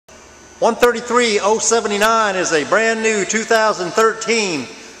133,079 is a brand new 2013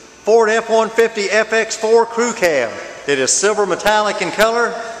 Ford F-150 FX4 Crew Cab. It is silver metallic in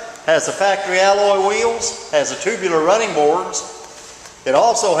color, has the factory alloy wheels, has the tubular running boards. It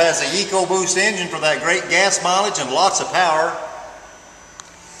also has a EcoBoost engine for that great gas mileage and lots of power.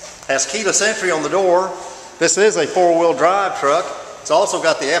 Has keyless entry on the door. This is a four-wheel drive truck. It's also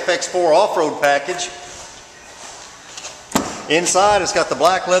got the FX4 off-road package. Inside it's got the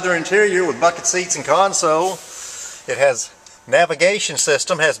black leather interior with bucket seats and console. It has navigation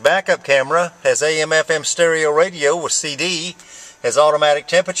system, has backup camera, has AM/FM stereo radio with CD, has automatic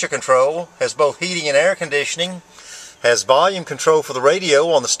temperature control, has both heating and air conditioning, has volume control for the radio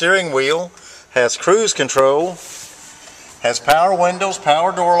on the steering wheel, has cruise control, has power windows,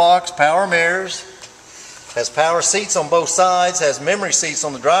 power door locks, power mirrors, has power seats on both sides, has memory seats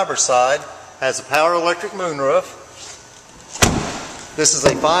on the driver's side, has a power electric moonroof. This is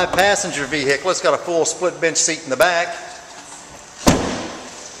a 5-passenger vehicle. It's got a full split bench seat in the back.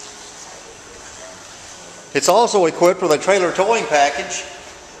 It's also equipped with a trailer towing package.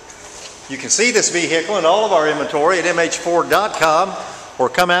 You can see this vehicle in all of our inventory at mhford.com, or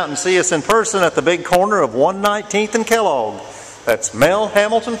come out and see us in person at the big corner of 119th and Kellogg. That's Mel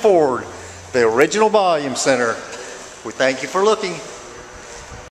Hamilton Ford, the original volume center. We thank you for looking.